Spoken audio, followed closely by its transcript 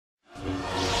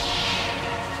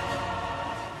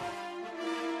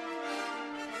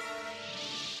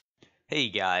Hey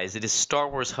guys, it is Star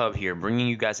Wars Hub here, bringing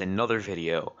you guys another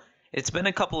video. It's been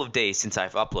a couple of days since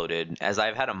I've uploaded, as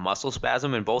I've had a muscle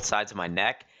spasm in both sides of my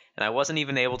neck, and I wasn't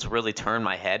even able to really turn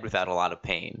my head without a lot of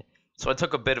pain. So I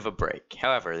took a bit of a break.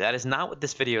 However, that is not what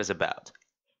this video is about.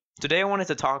 Today I wanted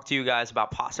to talk to you guys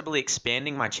about possibly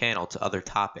expanding my channel to other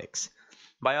topics.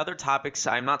 By other topics,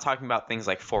 I'm not talking about things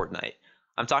like Fortnite.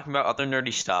 I'm talking about other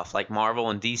nerdy stuff like Marvel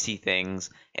and DC things,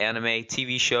 anime,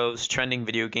 TV shows, trending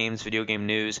video games, video game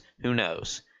news, who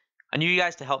knows. I need you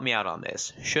guys to help me out on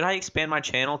this. Should I expand my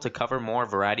channel to cover more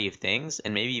variety of things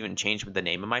and maybe even change the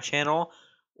name of my channel?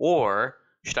 Or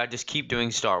should I just keep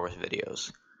doing Star Wars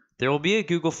videos? There will be a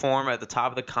Google form at the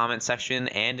top of the comment section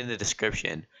and in the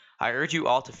description. I urge you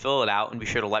all to fill it out and be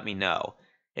sure to let me know.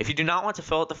 If you do not want to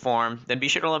fill out the form, then be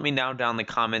sure to let me know down in the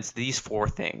comments these 4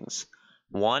 things.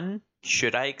 1.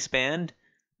 Should I expand?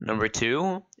 Number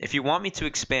 2, if you want me to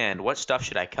expand, what stuff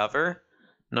should I cover?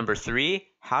 Number 3,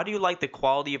 how do you like the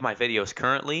quality of my videos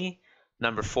currently?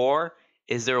 Number 4,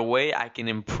 is there a way I can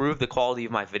improve the quality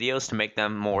of my videos to make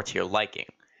them more to your liking?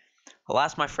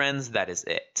 Alas, my friends, that is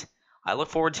it. I look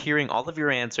forward to hearing all of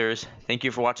your answers. Thank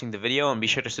you for watching the video and be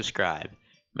sure to subscribe.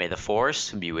 May the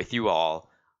Force be with you all.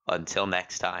 Until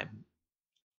next time.